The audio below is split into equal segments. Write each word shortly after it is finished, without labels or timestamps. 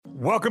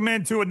Welcome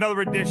into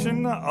another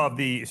edition of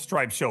the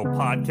Stripe Show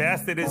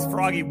podcast. It is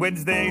Froggy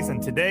Wednesdays, and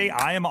today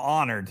I am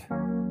honored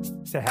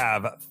to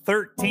have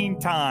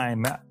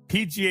 13-time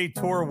PGA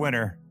Tour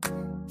winner,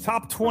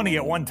 top 20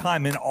 at one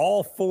time in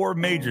all four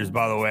majors,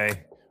 by the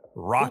way,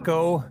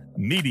 Rocco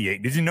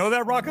Mediate. Did you know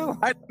that, Rocco?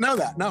 I didn't know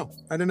that. No,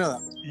 I didn't know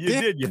that.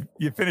 You did.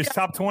 You finished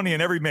top 20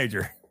 in every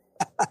major.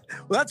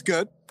 Well, that's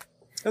good.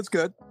 That's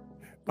good.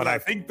 But I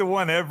think the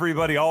one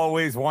everybody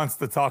always wants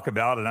to talk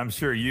about, and I'm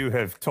sure you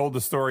have told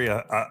the story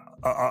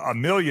a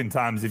million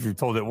times if you've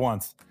told it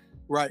once,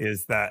 right,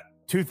 is that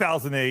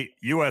 2008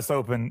 U.S.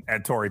 Open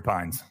at Torrey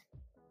Pines.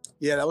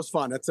 Yeah, that was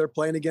fun. They're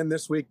playing again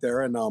this week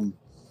there, and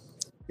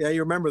yeah,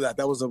 you remember that.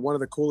 That was one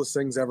of the coolest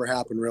things ever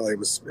happened. Really, it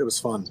was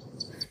fun.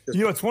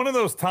 You know, it's one of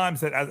those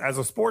times that as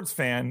a sports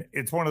fan,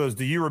 it's one of those.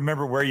 Do you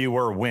remember where you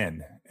were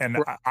when?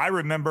 And I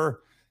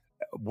remember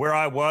where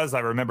I was. I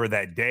remember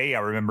that day. I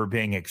remember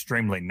being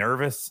extremely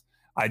nervous.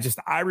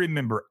 I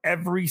remember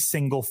every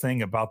single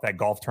thing about that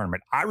golf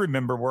tournament. I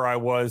remember where I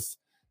was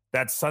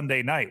that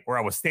Sunday night, where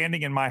I was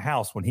standing in my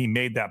house when he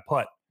made that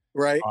putt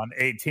on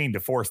 18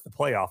 to force the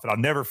playoff. And I'll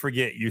never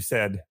forget, you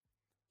said,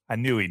 I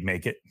knew he'd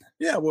make it.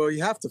 Yeah, well,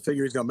 you have to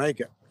figure he's going to make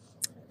it,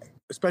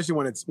 especially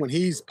when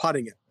he's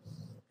putting it.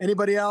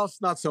 Anybody else,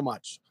 not so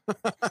much.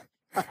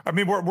 I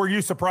mean, were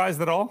you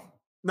surprised at all?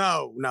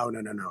 No,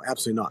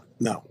 absolutely not.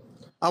 No.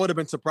 I would have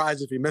been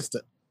surprised if he missed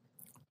it.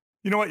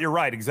 You know what? You're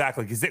right.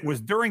 Exactly. Because it was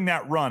during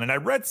that run. And I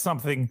read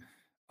something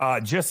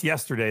just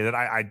yesterday that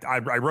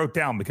I wrote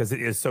down because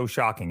it is so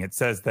shocking. It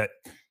says that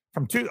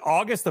from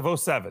August of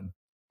 2007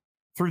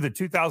 through the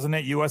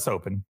 2008 U.S.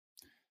 Open,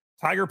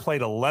 Tiger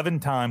played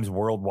 11 times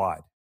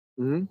worldwide.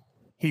 Mm-hmm.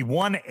 He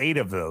won 8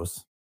 of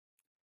those.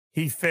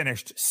 He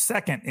finished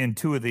second in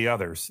 2 of the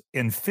others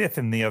and 5th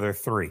in the other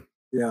 3.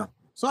 Yeah.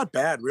 It's not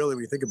bad, really,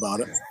 when you think about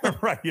it.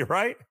 Right. You're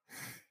right.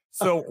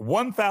 So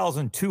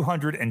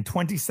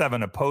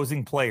 1,227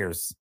 opposing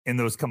players in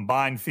those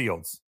combined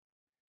fields.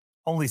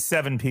 Only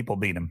 7 people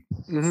beat him.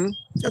 Mm-hmm.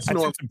 That's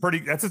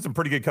some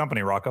pretty good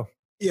company, Rocco.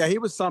 Yeah, he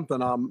was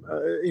something.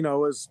 It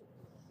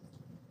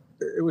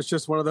was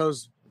just one of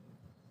those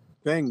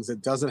things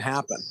that doesn't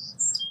happen.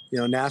 You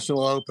know,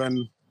 National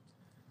Open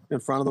in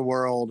front of the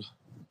world,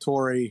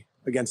 Torrey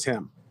against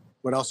him.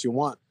 What else you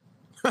want?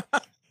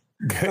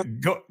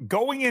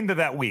 Going into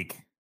that week.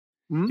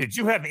 Mm-hmm. Did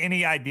you have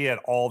any idea at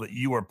all that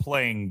you were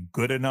playing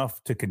good enough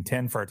to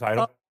contend for a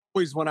title?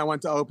 Always, when I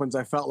went to Opens,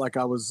 I felt like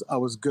I was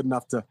good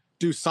enough to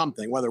do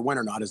something. Whether win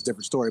or not is a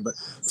different story, but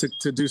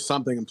to do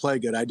something and play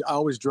good. I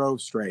always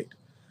drove straight,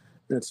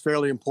 and it's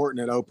fairly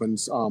important at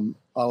Opens.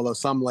 Although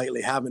some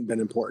lately haven't been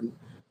important.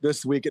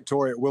 This week at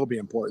Torrey, it will be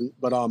important.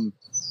 But I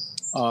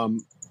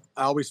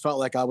always felt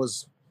like I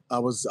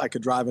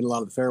could drive in a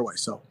lot of the fairway.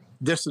 So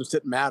distance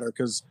didn't matter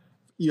because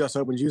U.S.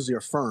 Opens usually are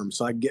firm,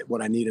 so I get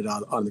what I needed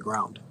on the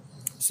ground.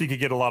 So you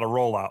could get a lot of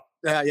rollout.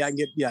 I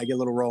get a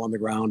little roll on the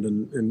ground,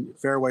 and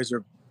fairways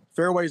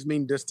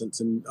mean distance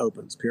in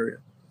Opens, period.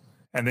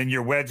 And then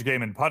your wedge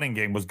game and putting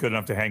game was good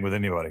enough to hang with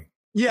anybody.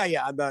 Yeah,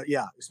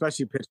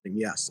 especially pitching.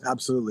 Yes,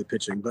 absolutely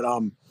pitching. But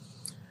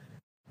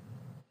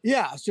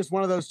it's just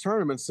one of those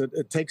tournaments that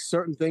it takes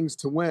certain things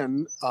to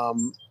win.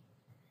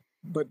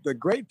 But the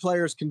great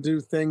players can do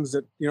things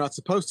that you're not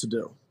supposed to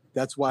do.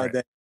 That's why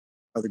they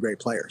are the great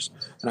players.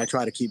 And I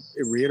try to keep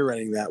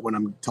reiterating that when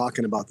I'm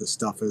talking about this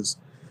stuff is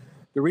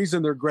the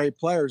reason they're great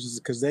players is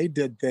because they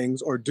did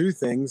things or do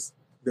things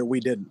that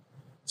we didn't.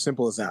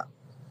 Simple as that.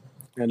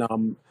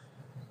 And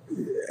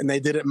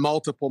they did it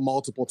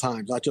multiple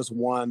times, not just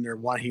one or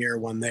one here,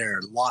 one there,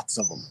 lots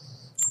of them.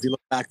 If you look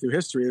back through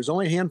history, there's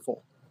only a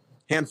handful.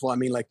 I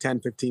mean like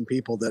 10, 15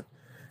 people that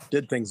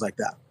did things like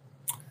that.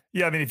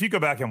 Yeah, I mean, if you go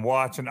back and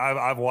watch, and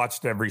I've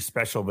watched every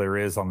special there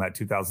is on that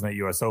 2008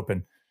 U.S.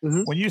 Open,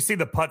 mm-hmm. When you see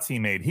the putts he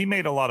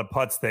made a lot of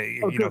putts that,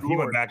 if he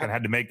went back and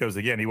had to make those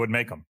again, he wouldn't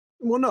make them.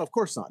 Well, no, of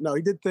course not. No,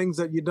 he did things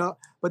that you don't.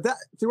 But that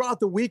throughout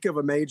the week of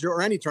a major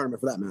or any tournament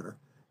for that matter,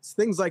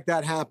 things like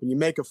that happen. You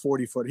make a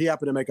 40-foot. He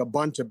happened to make a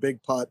bunch of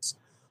big putts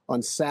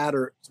on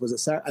Saturday.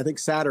 I think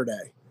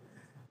Saturday.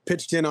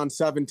 Pitched in on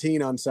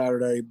 17 on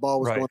Saturday. Ball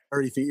was going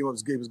 30 feet. He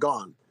was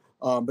gone.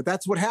 But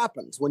that's what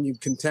happens when you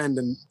contend.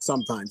 And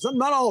sometimes,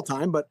 not all the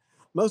time, but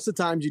most of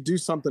the times you do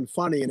something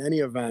funny in any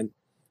event,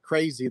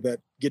 crazy that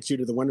gets you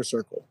to the winner's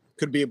circle.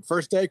 Could be the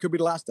first day, could be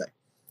the last day.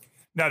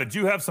 Now, did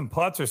you have some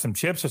putts or some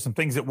chips or some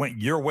things that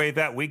went your way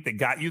that week that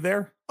got you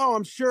there? Oh,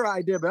 I'm sure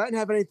I did, but I didn't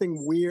have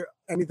anything weird,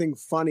 anything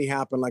funny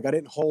happen. Like I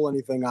didn't hole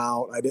anything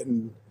out. I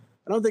don't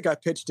think I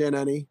pitched in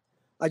any.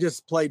 I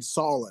just played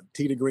solid,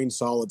 tee to green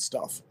solid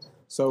stuff.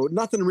 So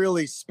nothing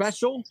really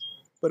special,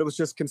 but it was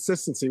just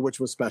consistency,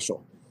 which was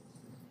special.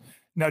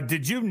 Now,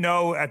 did you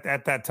know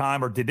at that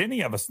time, or did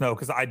any of us know,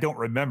 because I don't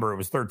remember, it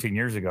was 13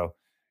 years ago.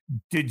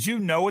 Did you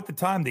know at the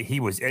time that he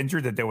was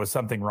injured, that there was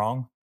something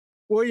wrong?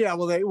 Well, yeah.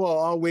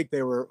 All week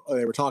they were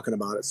talking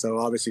about it, so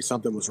obviously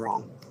something was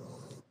wrong.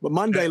 But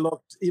Monday,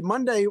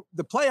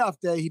 the playoff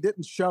day, he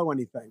didn't show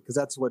anything because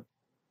that's what.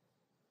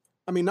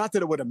 I mean, not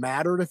that it would have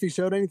mattered if he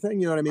showed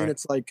anything. You know what I mean? Right.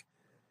 It's like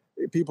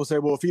people say,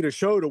 well, if he'd have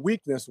showed a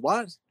weakness,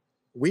 what?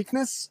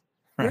 Weakness?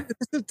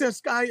 Right.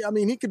 This guy, I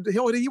mean, he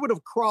would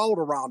have crawled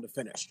around to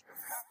finish.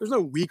 There's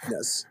no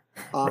weakness.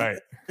 Right.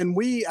 And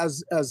we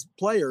as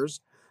players,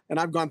 and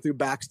I've gone through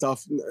back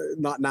stuff,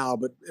 not now,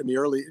 but in the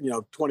early,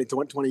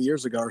 20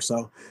 years ago or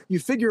so, you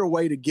figure a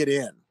way to get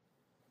in.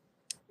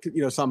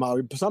 Somehow.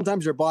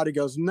 Sometimes your body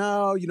goes,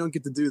 no, you don't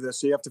get to do this,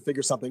 so you have to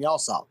figure something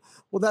else out.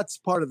 Well, that's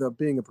part of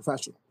being a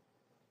professional.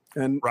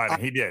 And right,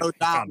 he did. No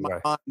doubt in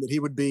my mind that he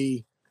would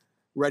be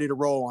ready to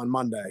roll on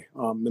Monday,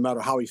 no matter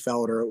how he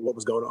felt or what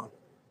was going on.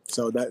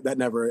 So that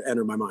never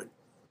entered my mind.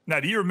 Now,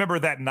 do you remember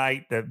that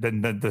night,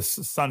 the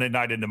Sunday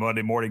night into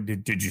Monday morning?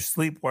 Did you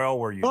sleep well?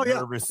 Were you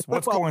nervous? Yeah.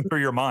 What's going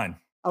through your mind?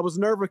 I was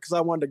nervous because I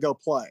wanted to go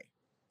play.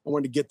 I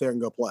wanted to get there and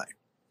go play.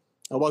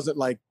 I wasn't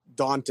like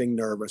daunting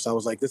nervous. I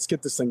was like, let's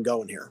get this thing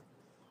going here.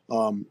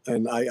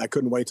 And I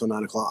couldn't wait till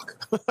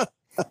 9:00.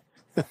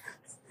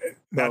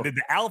 Now, did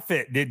the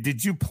outfit,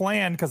 did you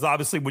plan? Because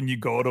obviously when you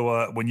go,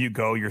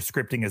 your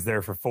scripting is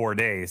there for 4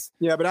 days.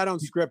 Yeah, but I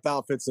don't script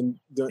outfits. And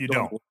you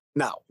don't?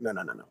 No.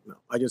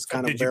 I just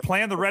kind of. Did you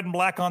plan the red and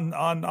black on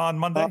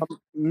Monday?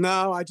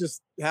 No, I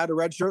just had a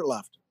red shirt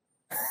left.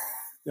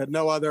 Had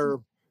no other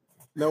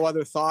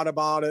thought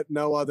about it.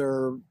 No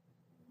other.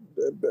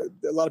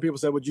 A lot of people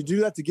said, "Would you do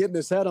that to get in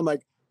his head?" I'm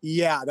like,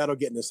 "Yeah, that'll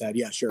get in his head.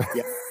 Yeah, sure.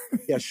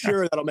 Yeah,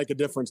 sure. That'll make a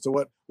difference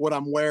to what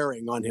I'm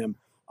wearing on him."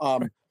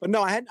 But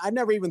no, I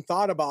never even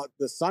thought about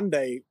the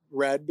Sunday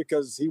red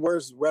because he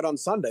wears red on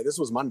Sunday. This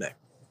was Monday.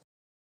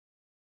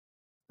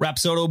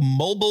 Rapsodo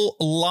mobile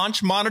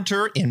launch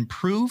monitor.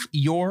 Improve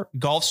your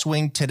golf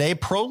swing today.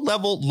 Pro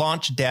level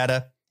launch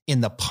data in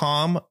the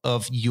palm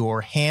of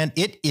your hand.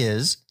 It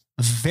is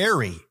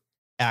very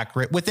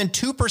accurate, within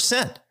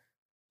 2%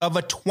 of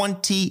a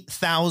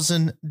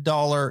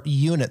 $20,000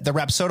 unit. The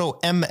Rapsodo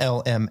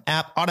MLM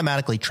app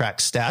automatically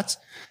tracks stats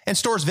and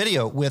stores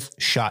video with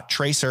shot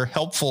tracer,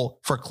 helpful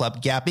for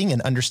club gapping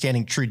and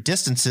understanding true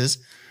distances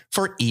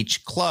for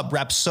each club.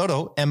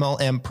 Rapsodo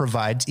MLM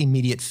provides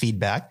immediate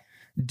feedback,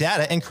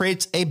 data, and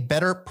creates a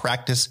better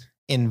practice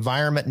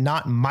environment,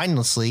 not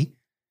mindlessly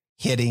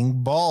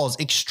hitting balls.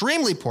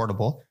 Extremely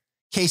portable,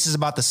 cases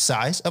about the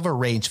size of a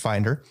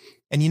rangefinder.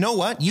 And you know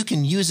what? You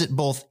can use it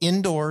both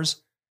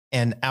indoors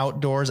and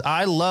outdoors.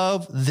 I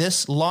love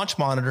this launch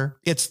monitor.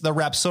 It's the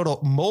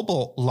Rapsodo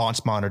mobile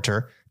launch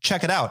monitor.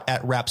 Check it out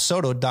at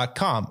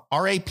rapsodo.com,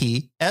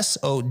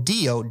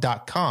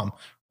 RAPSODO.com,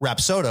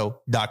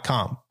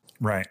 rapsodo.com.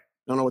 Right.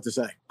 Don't know what to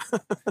say.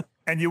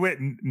 And you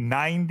went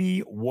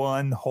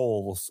 91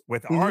 holes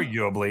with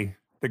arguably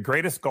the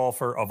greatest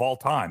golfer of all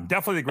time.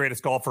 Definitely the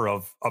greatest golfer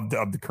of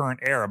the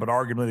current era, but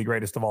arguably the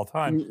greatest of all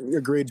time.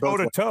 Agreed. Toe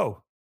to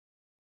toe.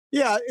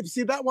 Yeah.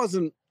 See, that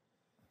wasn't.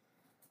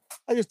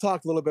 I just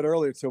talked a little bit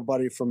earlier to a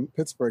buddy from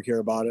Pittsburgh here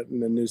about it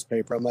in the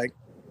newspaper. I'm like,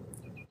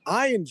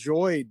 I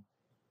enjoyed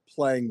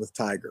playing with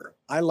Tiger.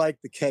 I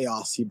liked the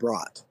chaos he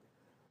brought.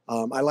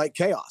 I like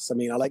chaos. I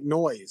mean, I like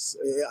noise.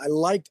 I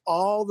liked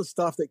all the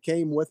stuff that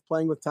came with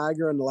playing with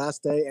Tiger on the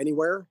last day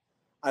anywhere.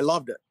 I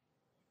loved it.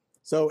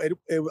 So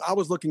I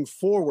was looking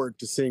forward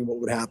to seeing what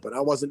would happen.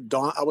 I wasn't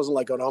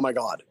like, oh my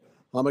God,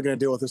 how am I going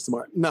to deal with this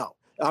tomorrow? No,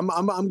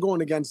 I'm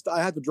going against,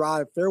 I had to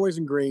drive fairways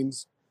and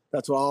greens.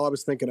 That's all I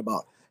was thinking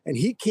about. And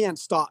he can't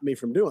stop me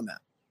from doing that.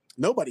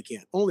 Nobody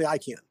can. Only I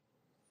can.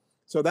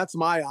 So that's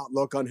my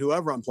outlook on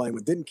whoever I'm playing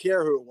with. Didn't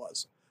care who it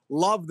was.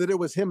 Loved that it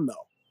was him,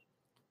 though.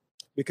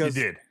 Because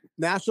you did.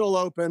 National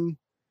Open,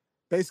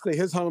 basically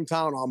his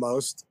hometown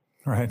almost.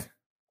 Right.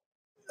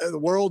 The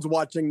world's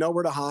watching,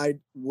 nowhere to hide.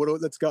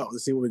 Let's go.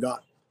 Let's see what we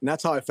got. And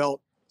that's how I felt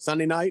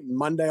Sunday night and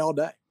Monday all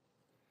day.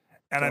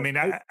 And so, I mean,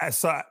 I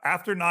saw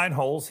after 9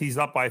 holes, he's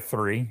up by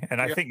 3.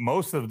 And I think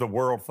most of the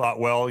world thought,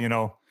 well,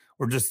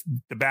 or just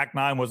the back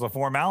 9 was a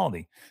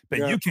formality.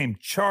 But you came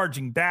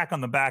charging back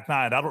on the back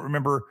 9. I don't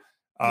remember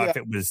if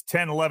it was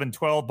 10, 11,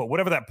 12, but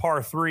whatever that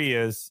par 3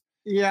 is.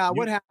 Yeah,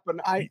 what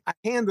happened? I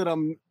handed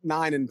him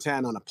 9 and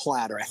 10 on a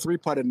platter. I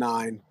 3-putted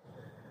 9,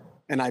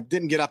 and I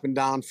didn't get up and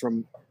down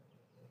from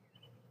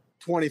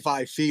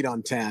 25 feet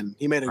on 10.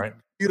 He made a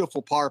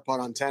beautiful par putt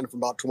on 10 from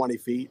about 20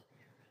 feet.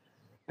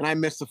 And I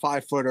missed a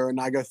 5-footer,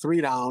 and I go 3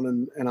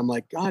 down, and I'm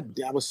like, God,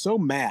 I was so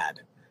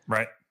mad.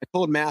 Right. I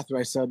told Matthew,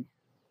 I said,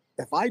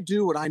 if I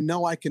do what I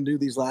know I can do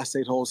these last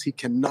 8 holes,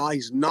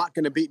 he's not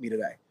going to beat me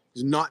today.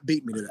 He's not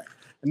beat me today.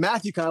 And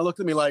Matthew kind of looked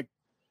at me like,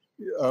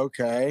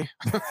 okay.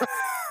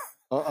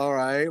 All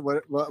right.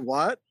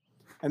 What?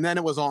 And then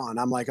it was on.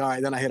 I'm like, all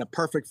right. Then I hit a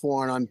perfect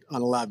 4 on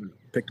 11,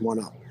 picked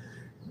 1 up.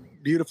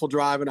 Beautiful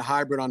drive and a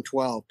hybrid on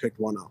 12, picked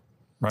 1 up.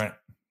 Right.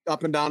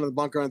 Up and down to the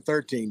bunker on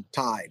 13,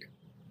 tied.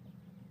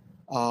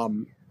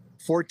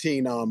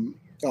 14,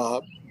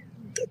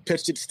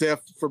 pitched it stiff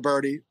for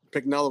birdie,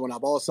 picked another one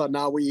up. All of a sudden,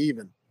 now we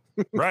even.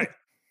 Right.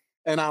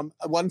 And I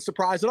wasn't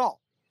surprised at all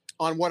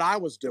on what I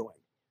was doing.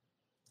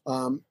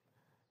 And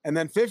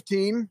then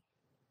 15,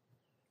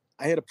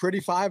 I hit a pretty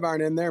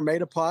 5-iron in there,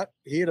 made a putt.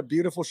 He hit a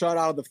beautiful shot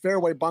out of the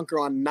fairway bunker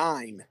on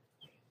 9,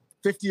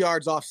 50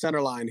 yards off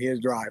center line. He hit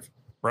a drive.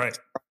 Right.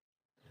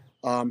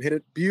 Hit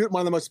it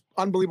one of the most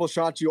unbelievable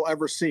shots you'll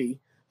ever see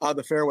out of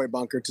the fairway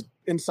bunker to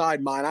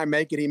inside mine. I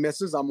make it. He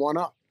misses. I'm 1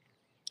 up.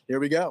 Here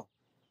we go.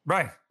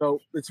 Right.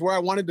 So it's where I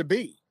wanted to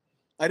be.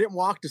 I didn't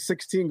walk to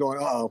 16 going,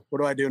 uh-oh, what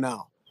do I do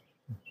now?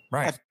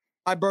 Right.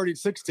 I birdied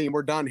 16.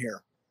 We're done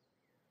here.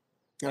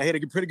 And I hit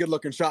a pretty good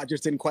looking shot.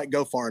 Just didn't quite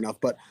go far enough.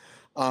 But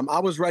I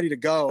was ready to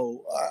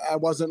go. I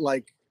wasn't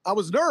like, I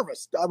was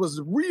nervous. I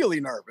was really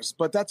nervous,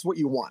 but that's what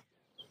you want.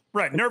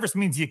 Right. Nervous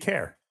means you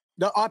care.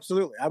 No,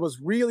 absolutely. I was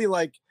really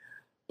like,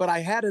 but I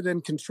had it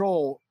in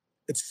control.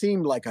 It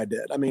seemed like I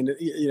did. I mean,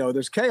 you know,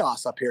 there's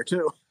chaos up here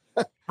too.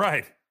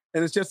 Right.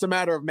 And it's just a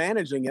matter of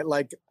managing it.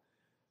 Like,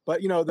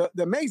 but you know, the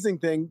amazing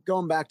thing,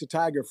 going back to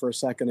Tiger for a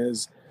second,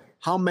 is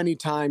how many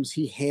times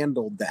he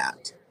handled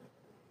that.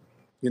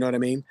 You know what I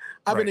mean?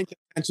 I've been in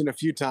contention a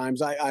few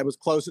times. I was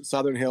close at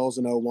Southern Hills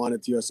in 01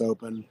 at the US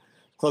Open,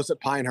 close at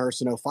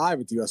Pinehurst in 05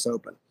 at the US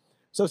Open.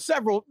 So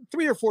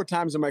 3 or 4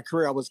 times in my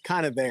career, I was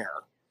kind of there,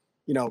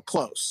 you know,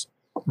 close.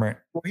 Right.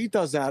 Well, he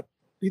does that.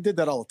 He did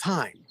that all the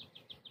time.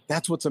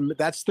 That's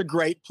the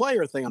great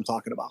player thing I'm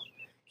talking about.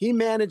 He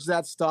managed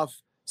that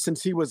stuff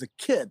since he was a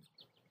kid.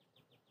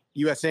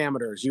 US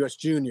Amateurs, US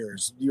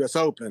Juniors, US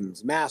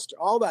Opens, Master,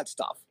 all that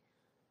stuff.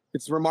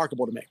 It's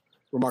remarkable to me.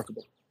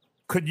 Remarkable.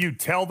 Could you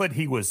tell that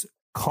he was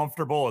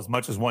comfortable as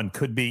much as one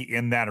could be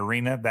in that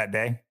arena that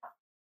day?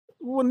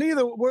 Well,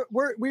 neither.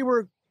 We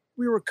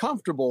were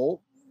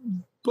comfortable,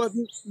 but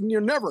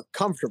you're never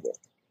comfortable.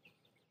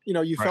 You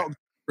know, you felt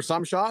for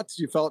some shots,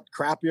 you felt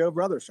crappy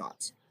over other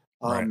shots.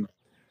 It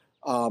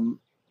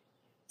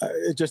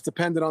just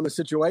depended on the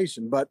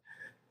situation. But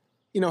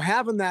you know,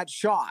 having that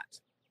shot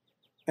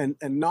and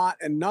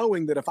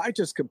knowing that if I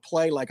just could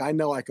play like I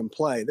know I can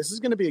play, this is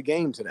going to be a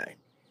game today.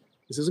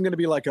 This isn't going to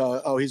be like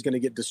he's going to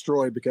get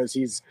destroyed because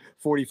he's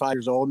 45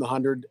 years old and the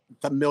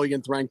 100th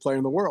millionth ranked player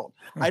in the world.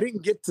 I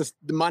didn't get to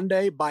the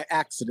Monday by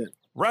accident.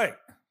 Right.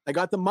 I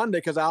got the Monday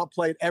because I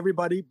outplayed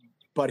everybody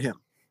but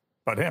him.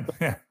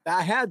 Yeah.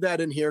 I had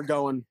that in here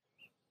going,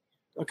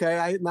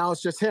 okay, now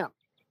it's just him.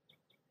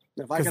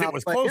 Because it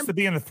was close to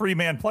being a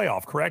 3-man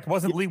playoff, correct?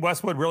 Wasn't Lee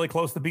Westwood really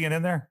close to being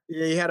in there?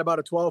 Yeah, he had about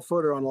a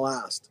 12-footer on the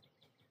last.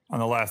 On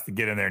the last to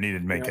get in there,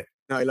 needed to make it.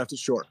 No, he left it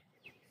short.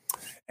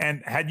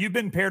 And had you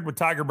been paired with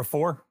Tiger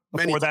before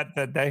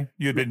that day?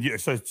 You had been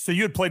so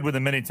you had played with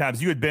him many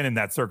times. You had been in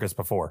that circus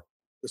before.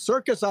 The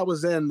circus I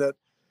was in that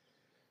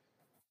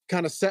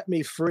kind of set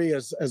me free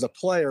as a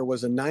player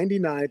was in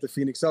 '99 at the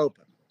Phoenix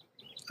Open.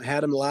 I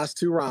had him the last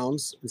 2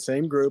 rounds in the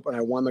same group, and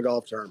I won the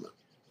golf tournament.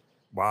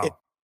 Wow.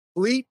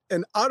 Complete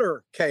and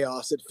utter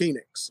chaos at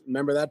Phoenix.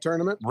 Remember that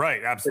tournament?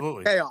 Right,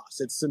 absolutely. It's chaos.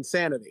 It's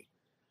insanity.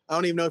 I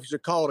don't even know if you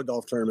should call it a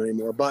golf tournament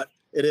anymore, but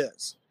it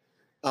is.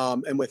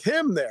 And with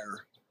him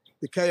there,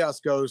 the chaos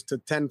goes to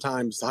 10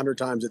 times, 100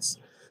 times.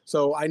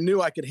 So I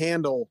knew I could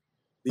handle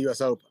the US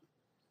Open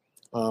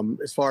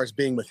as far as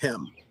being with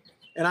him.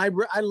 And I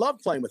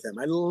loved playing with him.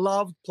 I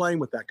loved playing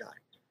with that guy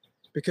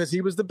because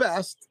he was the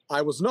best.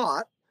 I was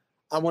not.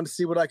 I wanted to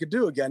see what I could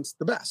do against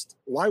the best.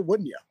 Why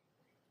wouldn't you?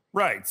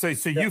 Right. So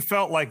you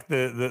felt like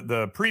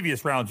the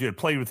previous rounds you had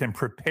played with him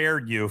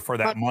prepared you for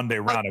that Monday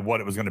round and what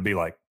it was going to be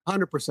like.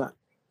 100%.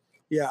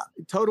 Yeah.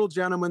 Total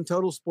gentleman,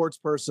 total sports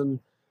person,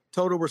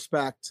 total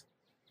respect.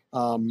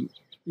 You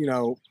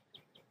know,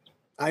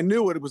 I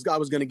knew what I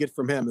was going to get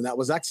from him, and that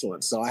was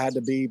excellent. So I had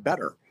to be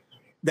better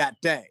that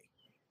day.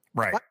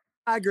 Right.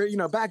 Tiger, you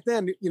know, back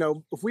then, you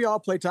know, if we all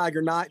play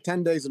Tiger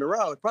 10 days in a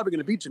row, it's probably going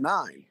to beat you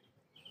 9.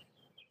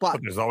 But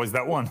there's always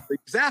that one.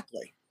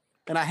 Exactly.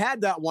 And I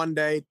had that one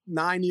day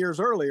 9 years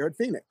earlier at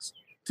Phoenix,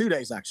 2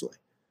 days actually.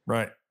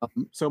 Right.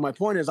 So my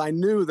point is, I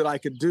knew that I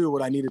could do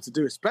what I needed to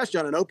do, especially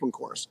on an open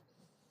course.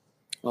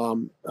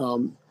 And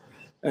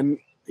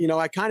you know,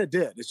 I kind of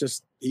did. It's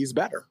just he's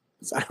better.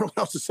 I don't know what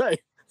else to say.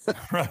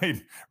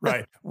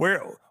 Right.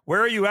 Where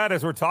are you at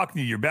as we're talking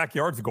to you? Your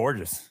backyard's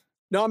gorgeous.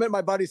 No, I'm at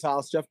my buddy's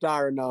house, Jeff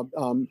Dyer,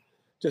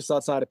 just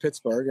outside of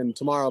Pittsburgh. And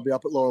tomorrow I'll be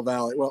up at Laurel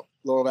Valley.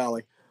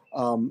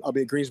 I'll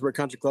be at Greensburg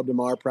Country Club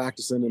tomorrow,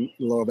 practicing in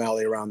Laurel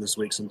Valley around this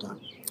week sometime.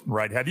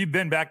 Right. Have you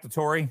been back to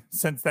Torrey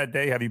since that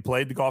day? Have you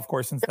played the golf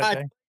course since that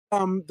day?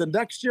 The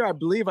next year, I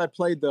believe I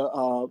played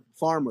the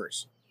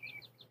Farmers.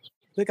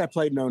 I think I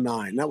played in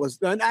 09.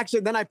 Then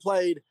I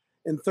played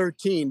in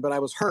 13, but I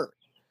was hurt.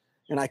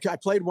 And I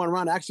played one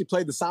round. I actually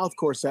played the South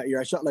course that year.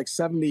 I shot like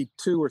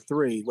 72 or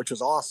 3, which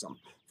was awesome.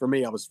 For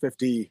me, I was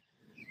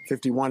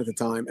 51 at the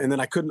time. And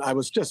then I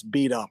was just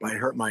beat up. I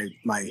hurt my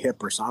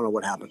hip or something. I don't know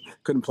what happened.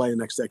 Couldn't play the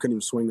next day. Couldn't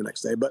even swing the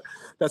next day. But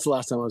that's the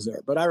last time I was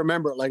there. But I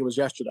remember it like it was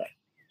yesterday.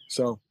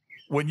 So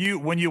when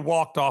you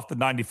walked off the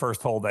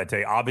 91st hole that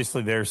day,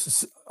 obviously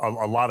there's a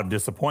lot of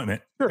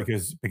disappointment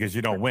because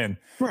you don't win.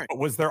 Right. But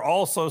was there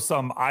also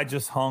some, I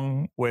just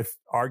hung with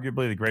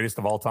arguably the greatest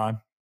of all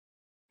time?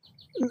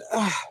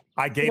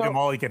 I gave him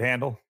all he could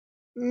handle.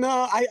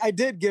 No, I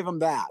did give him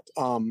that.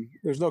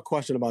 There's no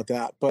question about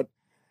that. But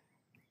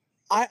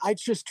I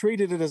just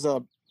treated it as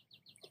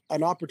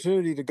an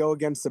opportunity to go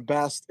against the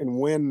best and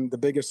win the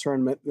biggest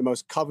tournament, the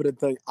most coveted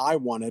thing I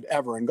wanted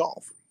ever in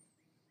golf.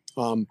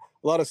 A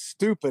lot of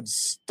stupid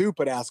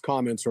ass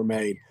comments were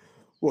made.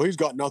 Well, he's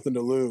got nothing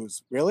to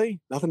lose. Really?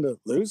 Nothing to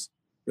lose?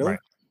 Really?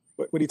 Right.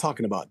 what are you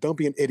talking about? Don't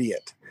be an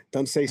idiot.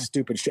 Don't say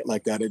stupid shit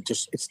like that. It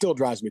still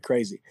drives me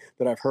crazy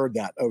that I've heard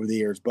that over the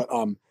years. But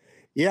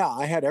yeah,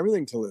 I had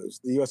everything to lose,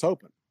 the U.S.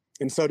 Open,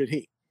 and so did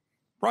he.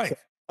 Right. So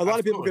a lot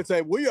of people could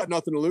say, well, you had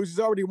nothing to lose. He's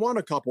already won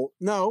a couple.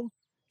 No,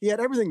 he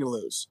had everything to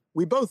lose.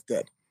 We both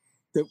did.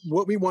 That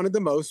what we wanted the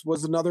most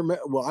was another.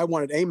 Well, I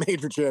wanted a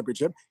major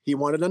championship. He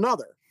wanted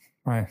another.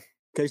 Right.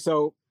 Okay,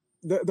 so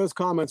those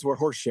comments were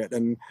horseshit,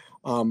 and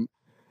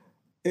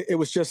it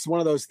was just one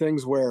of those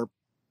things where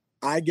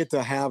I get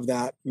to have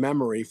that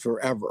memory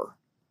forever.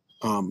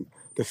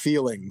 The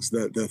feelings,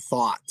 the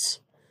thoughts,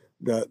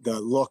 the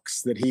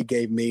looks that he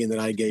gave me and that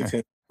I gave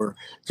him were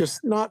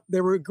just not.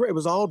 They were great. It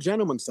was all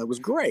gentleman stuff. It was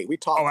great. We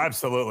talked. Oh,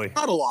 absolutely.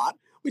 Not a lot.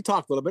 We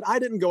talked a little bit. I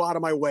didn't go out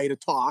of my way to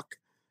talk.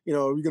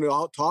 You're going to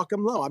out talk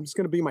him? No, I'm just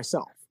going to be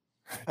myself.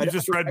 You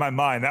just read my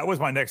mind. That was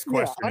my next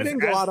question. Yeah, I didn't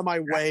go out of my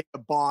way to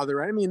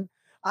bother. I mean,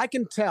 I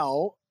can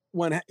tell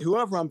when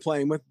whoever I'm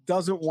playing with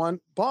doesn't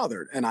want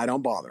bothered, and I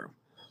don't bother him.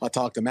 I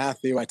talk to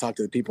Matthew. I talk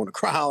to the people in the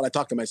crowd. I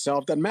talk to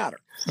myself. Doesn't matter.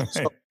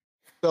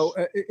 So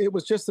it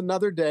was just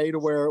another day to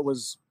where it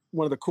was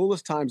one of the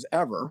coolest times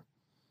ever.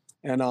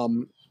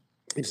 And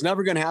it's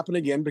never going to happen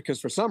again because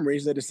for some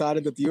reason they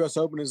decided that the U.S.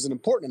 Open isn't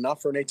important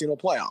enough for an 18-hole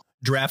playoff.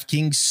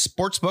 DraftKings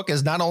Sportsbook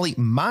is not only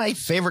my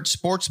favorite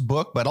sports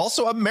book, but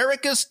also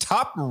America's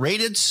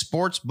top-rated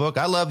sports book.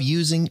 I love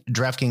using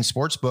DraftKings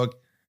Sportsbook.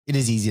 It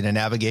is easy to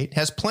navigate,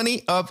 has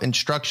plenty of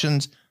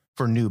instructions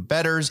for new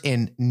bettors,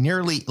 and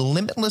nearly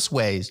limitless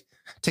ways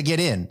to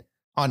get in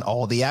on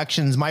all the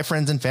actions. My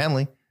friends and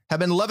family have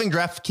been loving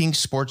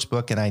DraftKings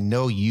Sportsbook, and I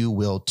know you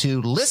will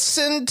too.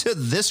 Listen to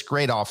this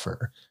great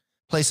offer.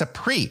 Place a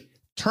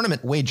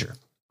pre-tournament wager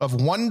of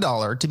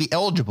 $1 to be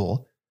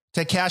eligible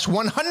to cash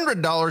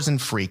 $100 in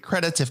free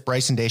credits if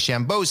Bryson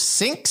DeChambeau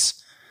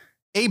sinks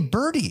a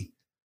birdie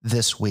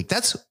this week.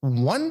 That's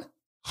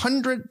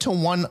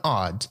 100-1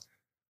 odds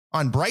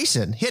on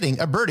Bryson hitting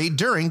a birdie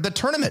during the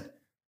tournament.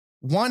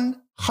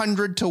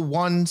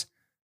 100-1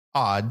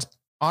 odds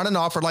on an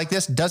offer like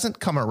this doesn't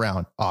come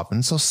around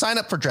often. So sign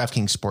up for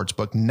DraftKings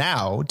Sportsbook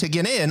now to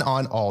get in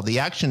on all the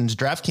actions.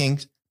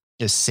 DraftKings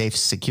is safe,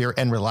 secure,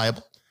 and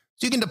reliable,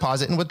 so you can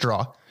deposit and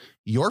withdraw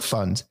your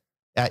funds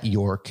at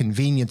your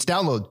convenience.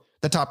 Download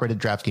the top-rated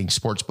DraftKings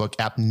Sportsbook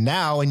app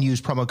now and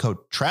use promo code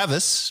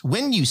Travis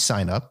when you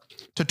sign up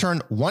to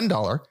turn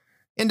 $1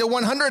 into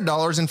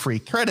 $100 in free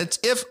credits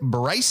if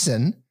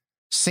Bryson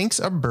sinks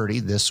a birdie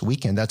this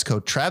weekend. That's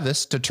code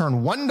Travis to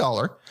turn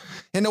 $1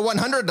 into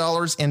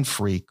 $100 in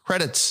free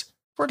credits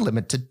for a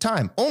limited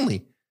time.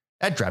 Only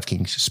at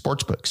DraftKings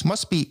Sportsbooks.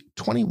 Must be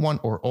 21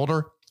 or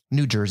older.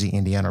 New Jersey,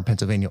 Indiana, or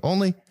Pennsylvania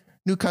only.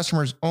 New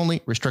customers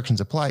only. Restrictions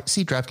apply.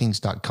 See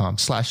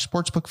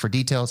DraftKings.com/sportsbook for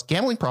details.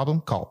 Gambling problem?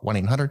 Call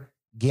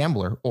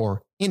 1-800-GAMBLER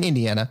or in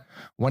Indiana,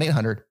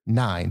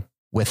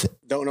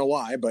 1-800-9-WITH-IT. Don't know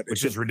why, but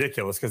which is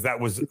ridiculous because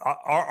that was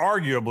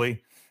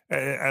arguably,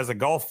 as a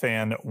golf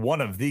fan,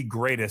 one of the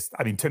greatest.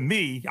 I mean, to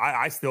me,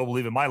 I still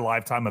believe in my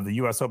lifetime of the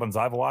U.S. Opens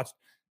I've watched,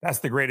 that's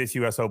the greatest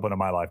U.S. Open of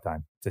my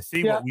lifetime. To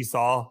see what we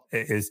saw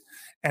is,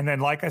 and then,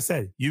 like I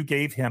said, you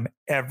gave him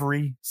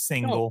every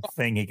single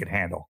thing he could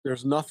handle.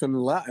 There's nothing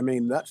left. I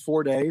mean, that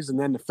 4 days, and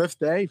then the fifth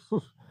day.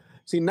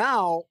 See,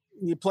 now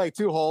you play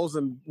 2 holes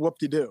and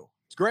whoop-de-doo.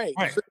 It's great.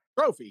 Right. It's a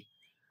trophy.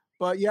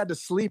 But you had to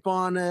sleep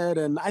on it,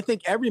 and I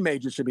think every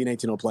major should be an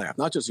 18-hole playoff,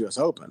 not just U.S.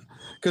 Open,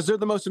 because they're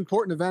the most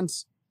important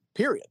events,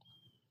 period.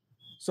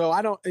 So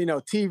I don't,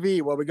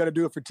 TV, well, we got to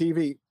do it for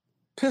TV.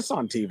 Piss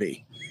on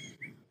TV.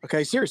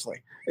 Okay,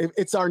 seriously.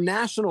 It's our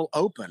national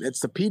open. It's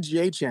the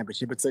PGA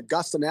Championship. It's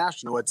Augusta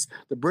National. It's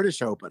the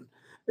British Open.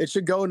 It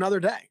should go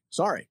another day.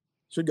 Sorry.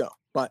 Should go.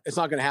 But it's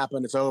not going to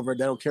happen. It's over.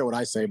 They don't care what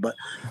I say. But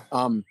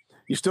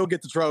you still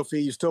get the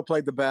trophy. You still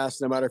played the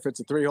best, no matter if it's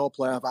a 3-hole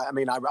playoff. I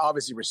mean, I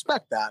obviously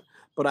respect that,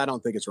 but I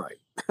don't think it's right.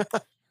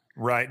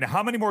 Right. Now,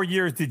 how many more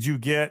years did you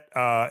get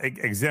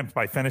exempt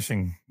by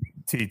finishing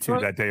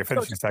T2 that day or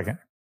finishing second?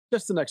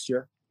 Just the next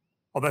year.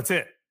 Oh, that's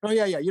it. Oh,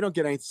 yeah. You don't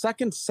get any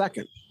second.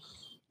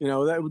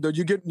 Did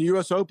you get in the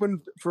U.S.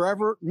 Open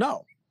forever?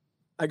 No.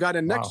 I got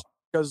in next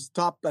because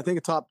I think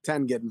a top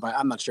 10 get invited.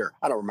 I'm not sure.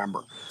 I don't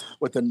remember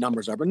what the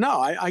numbers are. But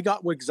no, I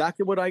got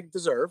exactly what I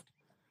deserved.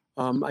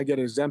 I get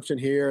exemption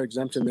here,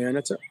 exemption there, and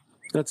that's it.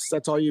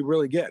 That's all you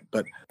really get.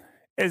 But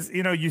as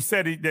you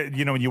said that,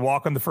 when you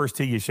walk on the first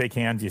tee, you shake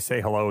hands, you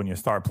say hello, and you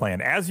start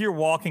playing. As you're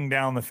walking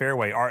down the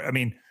fairway,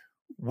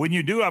 when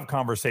you do have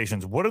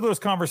conversations, what are those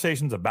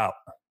conversations about?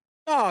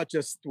 Oh,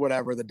 just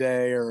whatever the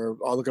day, or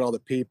I'll look at all the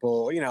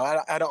people.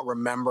 I don't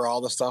remember all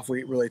the stuff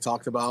we really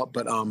talked about,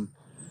 but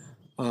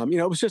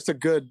it was just a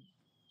good.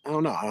 I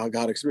don't know. I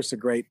got it's just a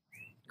great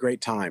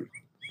time.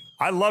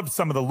 I loved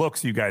some of the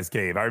looks you guys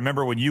gave. I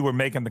remember when you were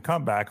making the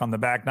comeback on the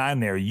back nine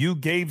there, you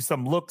gave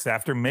some looks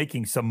after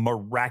making some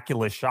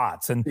miraculous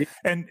shots, and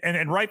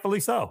rightfully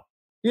so.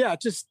 Yeah,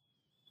 it's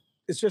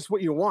just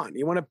what you want.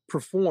 You want to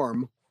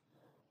perform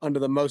under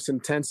the most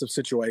intensive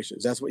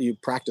situations. That's what you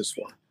practice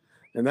for.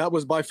 And that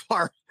was by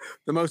far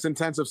the most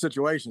intensive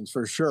situations,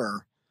 for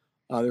sure.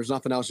 There's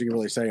nothing else you can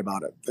really say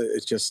about it.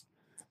 It's just,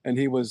 and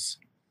he was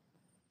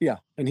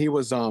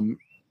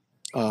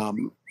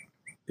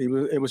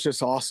It was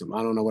just awesome.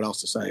 I don't know what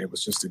else to say. It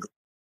was just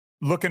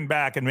looking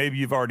back, and maybe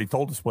you've already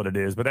told us what it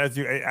is, but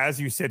as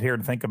you sit here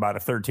and think about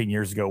it 13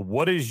 years ago,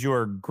 what is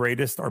your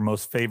greatest or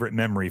most favorite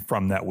memory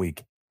from that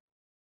week?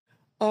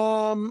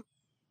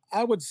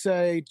 I would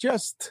say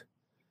just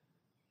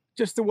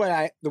the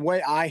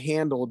way I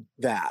handled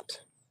that,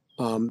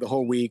 the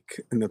whole week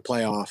in the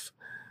playoff.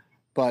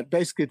 But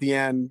basically at the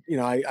end,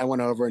 I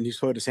went over and he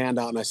put his hand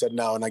out and I said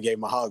no, and I gave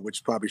him a hug,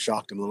 which probably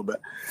shocked him a little bit.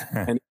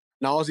 and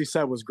all he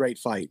said was great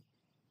fight.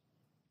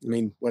 I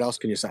mean, what else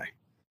can you say?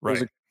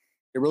 Right.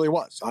 It really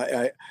was.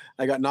 I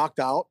got knocked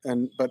out,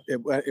 but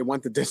it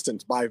went the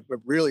distance by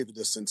really the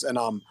distance. And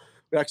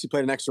we actually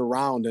played an extra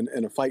round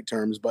in a fight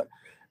terms, but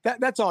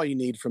that's all you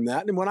need from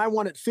that. And when I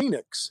won at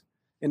Phoenix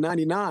in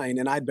 '99,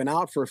 and I'd been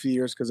out for a few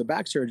years because of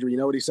back surgery, you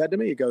know what he said to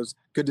me? He goes,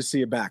 "Good to see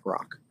you back,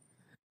 Rock."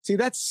 See,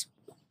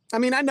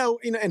 I know,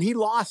 and he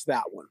lost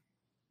that one.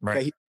 Right.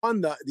 Okay? He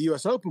won the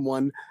U.S. Open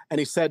one, and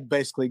he said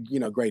basically,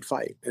 great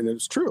fight. And it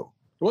was true.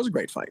 It was a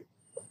great fight.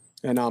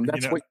 And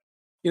that's what,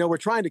 we're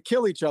trying to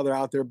kill each other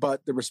out there,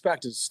 but the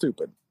respect is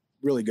stupid.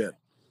 Really good.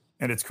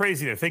 And it's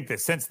crazy to think that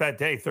since that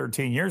day,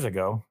 13 years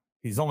ago,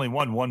 he's only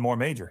won one more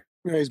major.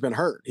 He's been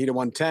hurt. He'd have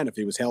won 10 if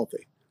he was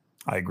healthy.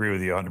 I agree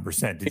with you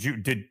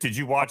 100%. Did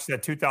you watch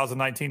that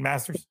 2019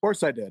 Masters? Of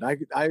course I did.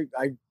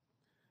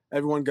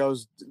 Everyone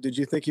goes, "Did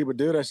you think he would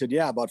do it?" I said,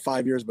 "Yeah, about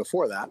 5 years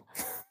before that."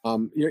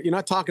 You're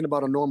not talking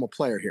about a normal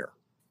player here.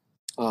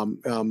 All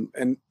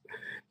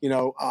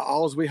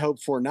we hope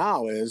for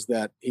now is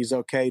that he's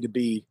okay to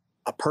be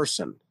a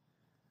person,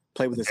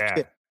 play with his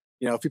kid.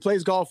 If he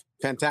plays golf,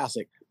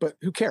 fantastic. But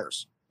who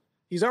cares?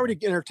 He's already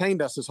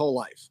entertained us his whole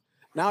life.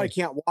 Now he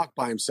can't walk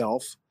by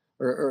himself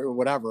or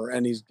whatever,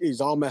 and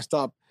he's all messed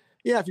up.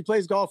 Yeah, if he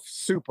plays golf,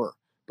 super.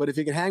 But if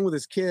he can hang with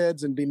his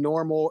kids and be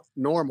normal,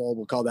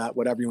 we'll call that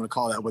whatever you want to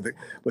call that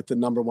with the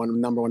number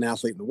one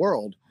athlete in the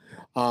world,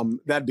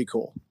 that'd be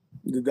cool.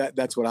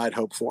 That's what I'd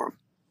hope for him.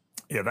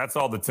 Yeah, that's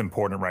all that's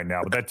important right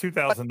now. But that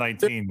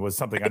 2019 was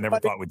something I never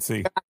thought we'd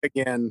see.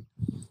 Again,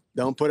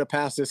 don't put it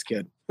past this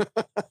kid.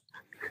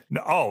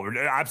 No,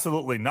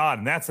 absolutely not.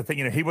 And that's the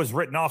thing. He was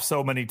written off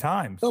so many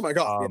times. Oh, my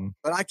God.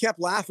 But I kept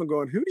laughing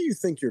going, who do you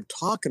think you're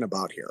talking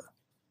about here?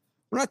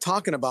 We're not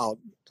talking about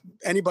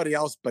anybody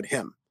else but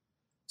him.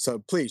 So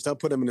please don't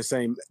put him in the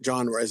same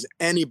genre as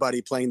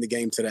anybody playing the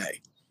game today.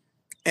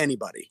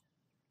 Anybody.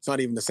 It's not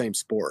even the same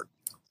sport.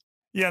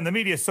 Yeah, and the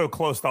media is so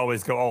close to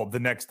always go, "Oh, the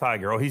next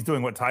Tiger. Oh, he's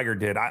doing what Tiger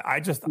did." I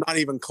just not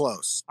even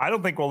close. I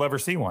don't think we'll ever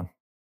see one.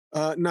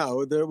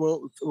 No,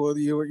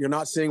 you're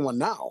not seeing one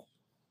now.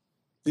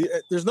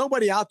 There's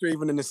nobody out there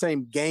even in the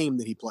same game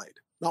that he played.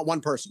 Not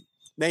one person.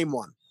 Name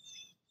one.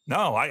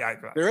 No,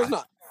 there is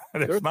not.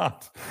 There's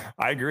not.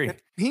 I agree.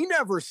 He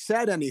never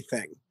said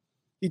anything.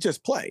 He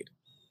just played.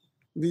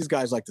 These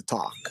guys like to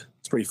talk.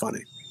 It's pretty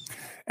funny.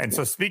 And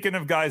so, speaking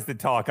of guys that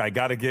talk, I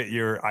got to get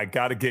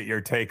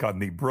your take on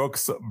the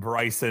Brooks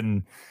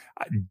Bryson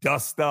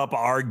dust up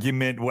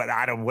argument.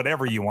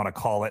 Whatever you want to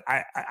call it.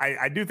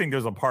 I do think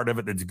there's a part of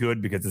it that's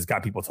good because it's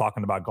got people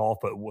talking about golf.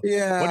 But what do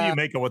you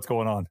make of what's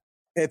going on?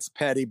 It's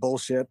petty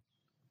bullshit.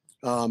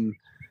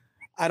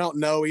 I don't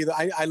know either.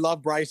 I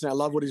love Bryson. I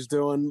love what he's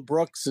doing.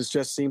 Brooks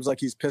just seems like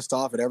he's pissed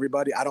off at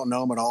everybody. I don't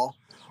know him at all.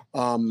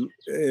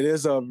 It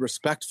is a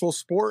respectful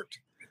sport.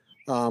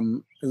 At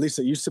least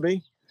it used to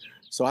be.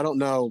 So I don't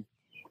know.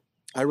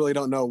 I really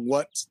don't know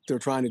what they're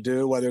trying to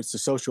do, whether it's the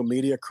social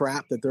media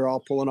crap that they're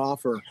all pulling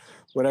off or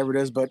whatever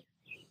it is, but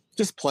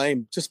just play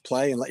and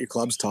let your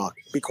clubs talk.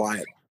 Be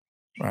quiet.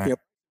 Right.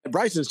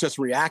 Bryson's just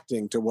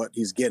reacting to what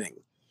he's getting.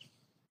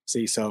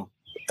 See, so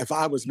if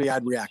I was me,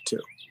 I'd react too.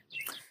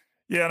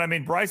 Yeah, and I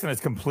mean, Bryson has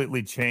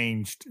completely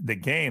changed the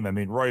game. I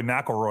mean, Rory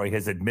McIlroy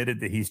has admitted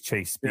that he's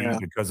chased speed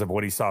because of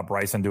what he saw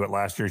Bryson do at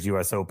last year's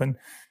U.S. Open.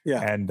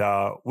 Yeah. And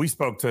we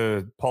spoke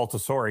to Paul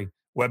Tesori,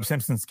 Webb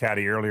Simpson's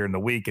caddy, earlier in the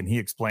week, and he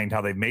explained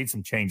how they've made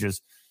some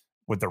changes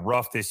with the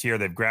rough this year.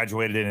 They've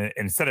graduated in it.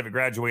 Instead of it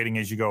graduating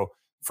as you go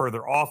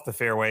further off the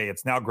fairway,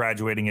 it's now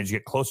graduating as you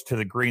get closer to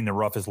the green. The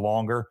rough is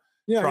longer,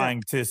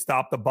 trying to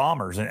stop the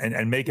bombers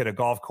and make it a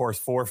golf course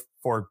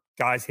for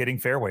guys hitting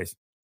fairways.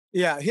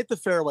 Yeah, hit the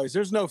fairways.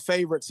 There's no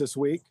favorites this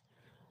week.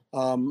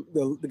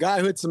 The guy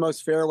who hits the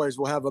most fairways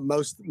will have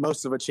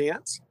most of a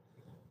chance,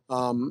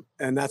 and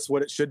that's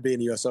what it should be in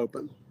the U.S.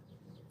 Open.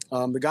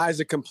 The guys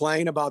that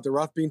complain about the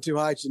rough being too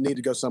high should need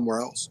to go somewhere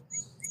else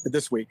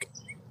this week.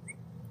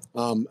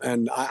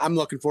 And I'm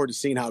looking forward to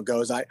seeing how it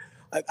goes.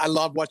 I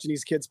love watching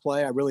these kids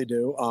play. I really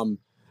do.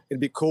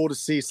 It'd be cool to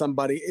see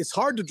somebody. It's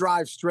hard to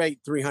drive straight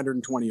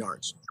 320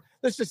 yards.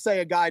 Let's just say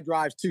a guy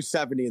drives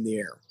 270 in the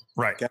air.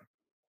 Right. Okay?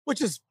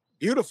 Which is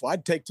beautiful.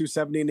 I'd take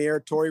 270 in the air,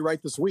 Torrey,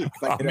 right this week.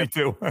 Me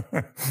too.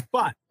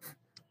 But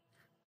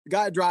the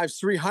guy drives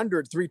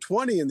 300,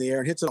 320 in the air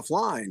and hits it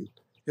offline.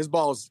 His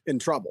ball's in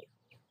trouble.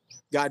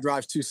 Guy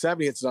drives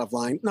 270, hits it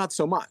offline. Not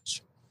so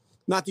much.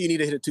 Not that you need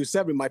to hit it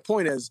 270. My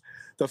point is,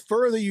 the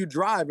further you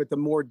drive it, the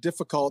more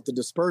difficult the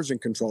dispersion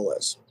control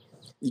is.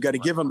 You got to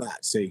give him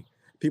that. See,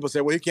 people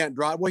say, well, he can't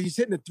drive. Well, he's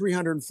hitting it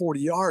 340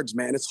 yards,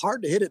 man. It's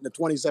hard to hit it in a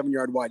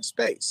 27-yard wide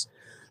space.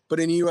 But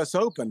in the U.S.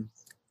 Open,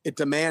 it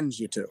demands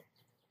you to.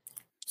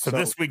 So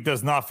this week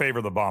does not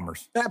favor the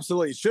Bombers.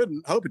 Absolutely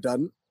shouldn't. Hope it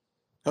doesn't.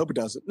 Hope it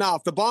doesn't. Now,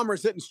 if the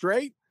Bomber's hitting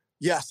straight,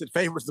 yes, it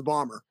favors the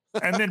Bomber.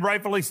 And then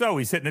rightfully so.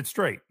 He's hitting it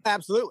straight.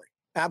 Absolutely.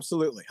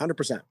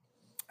 100%.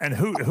 And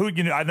who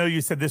I know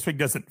you said this week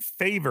doesn't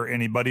favor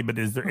anybody, but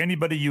is there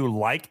anybody you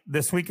like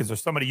this week? Is there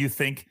somebody you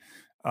think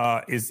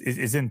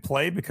is in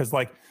play? Because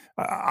like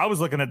I was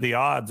looking at the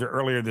odds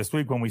earlier this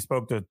week when we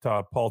spoke to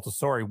Paul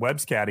Tesori,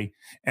 Webb's caddy,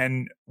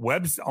 and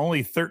Webb's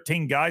only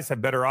 13 guys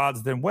have better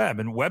odds than Webb,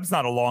 and Webb's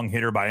not a long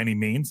hitter by any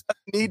means.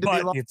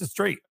 But it's a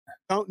straight.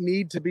 Don't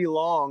need to be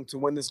long to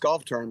win this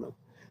golf tournament.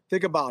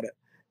 Think about it.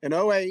 In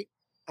 2008,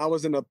 I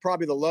was in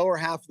probably the lower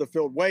half of the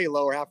field, way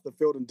lower half of the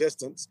field in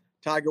distance.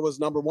 Tiger was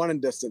number 1 in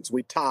distance.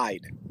 We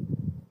tied.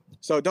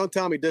 So don't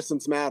tell me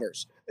distance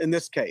matters in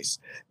this case.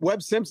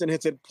 Webb Simpson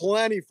hits it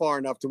plenty far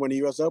enough to win the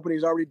U.S. Open.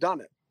 He's already done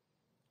it.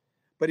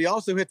 But he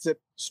also hits it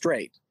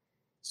straight.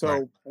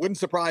 So Wouldn't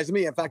surprise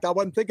me. In fact, I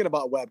wasn't thinking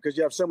about Webb because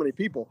you have so many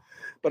people.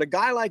 But a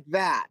guy like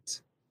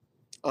that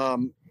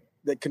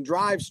that can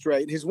drive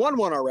straight, he's won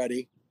one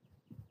already.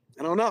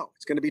 I don't know.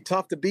 It's going to be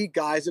tough to beat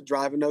guys that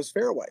drive in those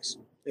fairways.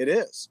 It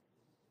is.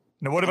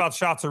 Now, what about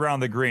shots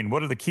around the green?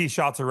 What are the key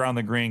shots around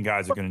the green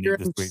guys are going to need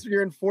this week?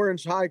 You're in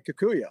 4-inch high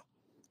Kikuya.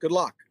 Good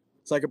luck.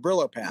 It's like a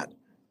Brillo pad.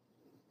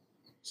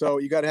 So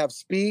you got to have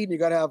speed. And you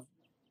got to have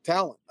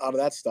talent out of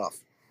that stuff.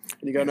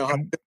 And you got to know how.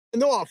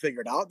 And they'll all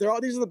figure it out.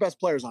 These are the best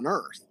players on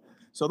earth.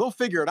 So they'll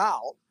figure it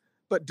out.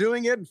 But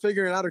doing it and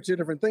figuring it out are two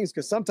different things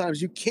because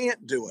sometimes you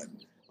can't do it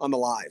on the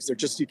lives.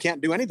 You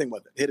can't do anything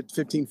with it. Hit it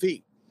 15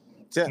 feet.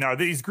 That's it. Now, are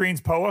these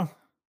greens POA?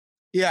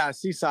 Yeah,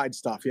 seaside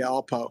stuff. Yeah,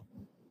 all PO.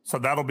 So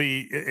that'll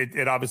be,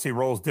 it obviously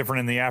rolls different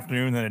in the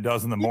afternoon than it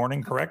does in the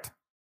morning, correct?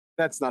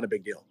 That's not a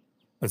big deal.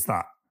 It's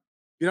not.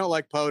 If you don't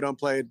like PO, don't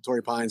play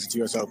Torrey Pines. It's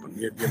U.S. Open.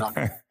 You're not.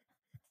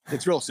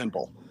 It's real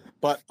simple.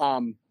 But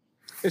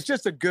it's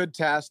just a good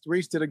test.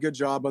 Reese did a good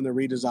job on the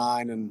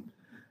redesign. And,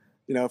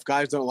 if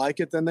guys don't like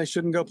it, then they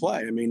shouldn't go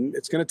play. I mean,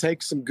 it's going to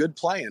take some good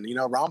playing.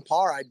 Around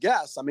par, I'd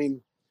guess. I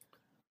mean,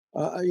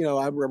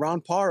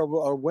 around par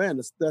or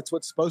win. That's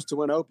what's supposed to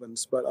win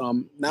Opens. But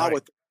now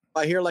with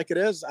I hear like it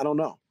is, I don't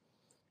know.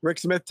 Rick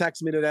Smith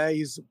texted me today.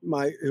 He's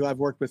who I've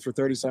worked with for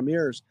 30-some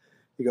years.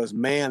 He goes,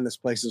 man, this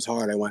place is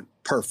hard. I went,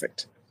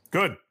 perfect.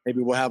 Good.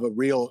 Maybe we'll have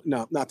maybe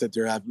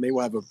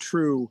we'll have a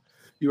true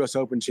U.S.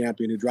 Open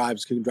champion who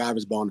can drive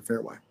his ball in the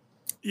fairway.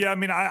 Yeah, I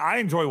mean, I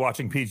enjoy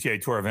watching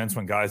PGA Tour events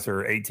when guys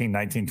are 18,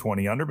 19,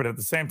 20 under, but at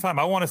the same time,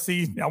 I want to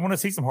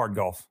see some hard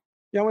golf.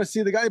 Yeah, I want to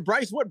see the guy.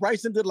 What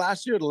Bryson did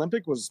last year at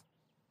Olympic was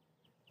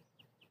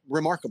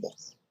remarkable.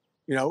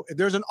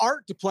 There's an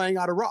art to playing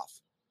out of rough.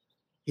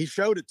 He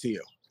showed it to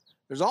you.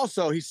 There's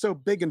also, he's so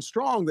big and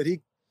strong that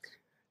he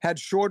had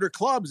shorter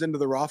clubs into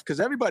the rough because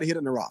everybody hit it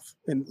in the rough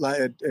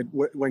at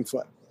Winged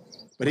Foot.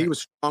 But he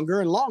was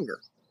stronger and longer.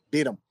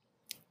 Beat him.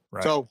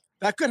 Right. So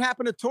that could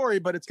happen to Torrey,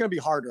 but it's going to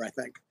be harder, I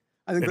think.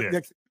 I think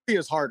the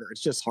is harder. It's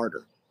just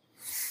harder.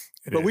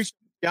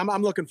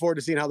 I'm looking forward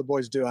to seeing how the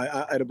boys do.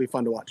 It'll be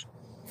fun to watch.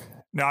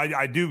 Now,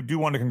 I do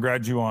want to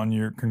congratulate you on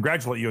your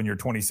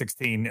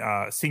 2016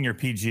 Senior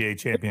PGA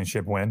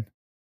Championship win.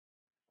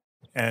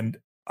 And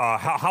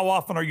how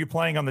often are you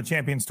playing on the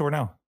Champions Tour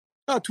now?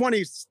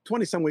 20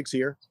 some weeks a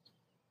year.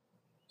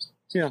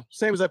 Yeah,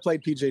 same as I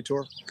played PGA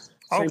Tour.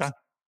 Okay.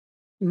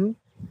 Mm-hmm.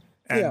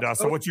 And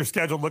so what's your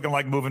schedule looking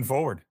like moving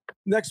forward?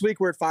 Next week,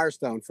 we're at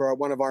Firestone for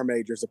one of our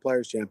majors, the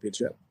Players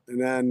Championship.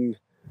 And then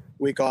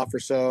week off or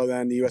so,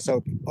 then the U.S.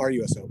 Open, our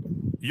U.S.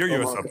 Open. Your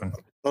U.S. Open.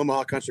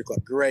 Omaha Country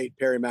Club. Great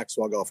Perry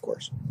Maxwell golf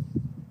course.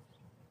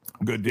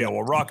 Good deal.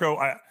 Well, Rocco,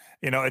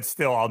 it's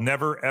still, I'll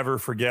never, ever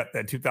forget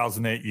that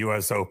 2008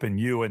 U.S. Open.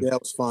 You and it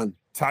was fun.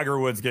 Tiger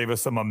Woods gave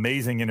us some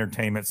amazing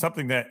entertainment.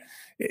 Something that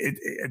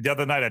the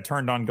other night I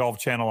turned on Golf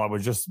Channel. I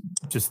was just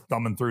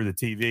thumbing through the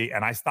TV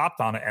and I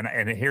stopped on it.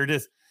 And here it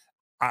is.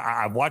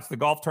 I've watched the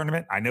golf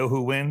tournament. I know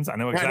who wins. I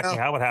know exactly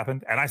how it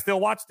happened. And I still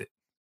watched it.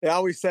 I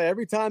always say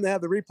every time they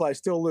have the replay, I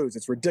still lose.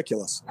 It's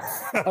ridiculous.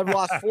 I've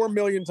lost 4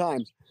 million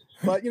times.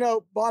 But,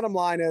 bottom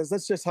line is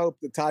let's just hope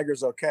the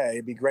Tiger's okay.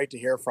 It'd be great to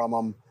hear from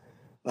him.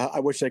 I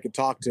wish I could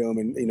talk to him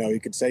and, he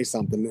could say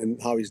something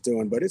and how he's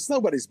doing. But it's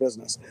nobody's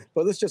business.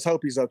 But let's just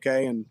hope he's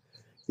okay and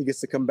he gets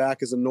to come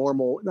back as a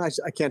normal. No,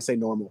 I can't say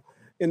normal.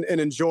 And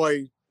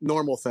enjoy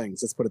normal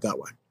things. Let's put it that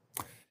way.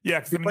 Yeah,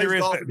 because there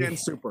is again,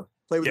 super.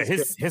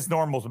 His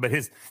normals, but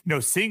his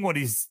seeing what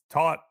he's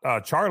taught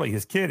Charlie,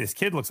 his kid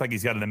looks like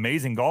he's got an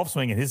amazing golf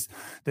swing, and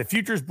the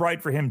future's bright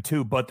for him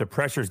too. But the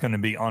pressure is going to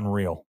be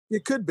unreal.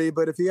 It could be,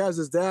 but if he has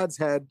his dad's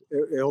head,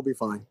 he'll be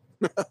fine.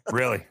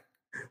 Really?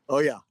 Oh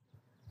yeah,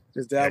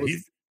 his dad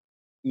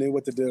knew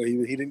what to do.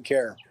 He didn't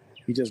care.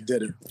 He just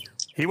did it.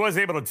 He was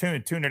able to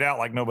tune it out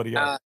like nobody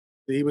else.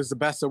 He was the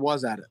best there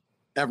was at it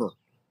ever.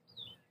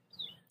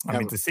 I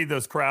mean, to see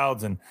those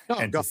crowds and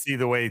to see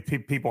the way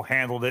people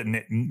handled it,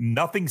 and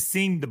nothing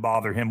seemed to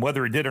bother him.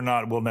 Whether it did or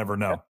not, we'll never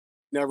know.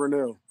 Never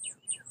knew.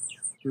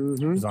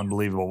 Mm-hmm. It was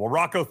unbelievable. Well,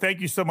 Rocco,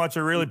 thank you so much. I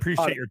really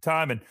appreciate your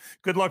time, and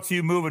good luck to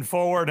you moving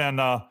forward. And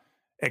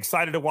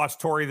excited to watch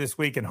Torrey this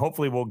week, and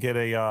hopefully we'll get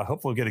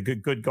a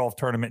good golf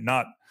tournament,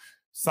 not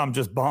some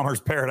just bomber's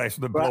paradise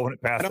with blowing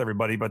it past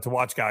everybody, but to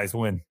watch guys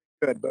win.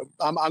 Good, but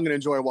I'm going to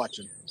enjoy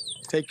watching.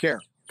 Take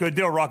care. Good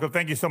deal, Rocco.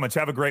 Thank you so much.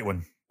 Have a great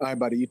one. All right,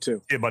 buddy. You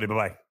too. Yeah, buddy.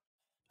 Bye-bye.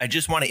 I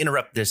just want to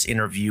interrupt this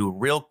interview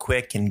real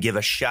quick and give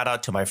a shout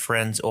out to my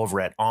friends over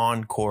at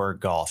OnCore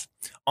Golf.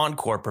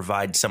 OnCore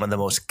provides some of the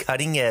most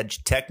cutting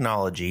edge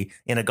technology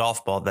in a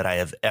golf ball that I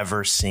have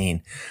ever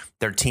seen.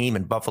 Their team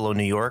in Buffalo,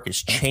 New York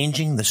is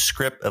changing the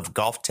script of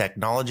golf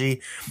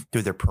technology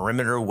through their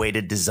perimeter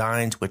weighted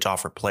designs, which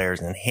offer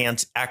players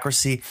enhanced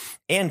accuracy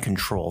and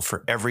control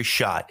for every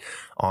shot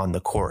on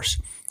the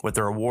course. With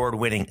their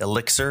award-winning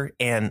Elixir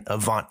and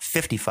Avant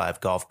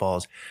 55 golf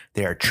balls,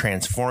 they are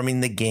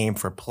transforming the game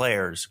for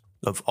players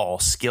of all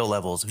skill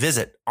levels.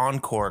 Visit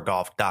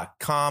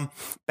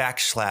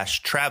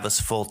OnCoreGolf.com/Travis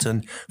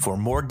Fulton for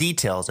more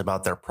details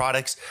about their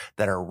products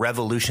that are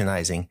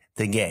revolutionizing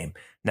the game.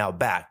 Now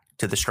back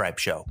to the Stripe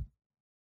Show.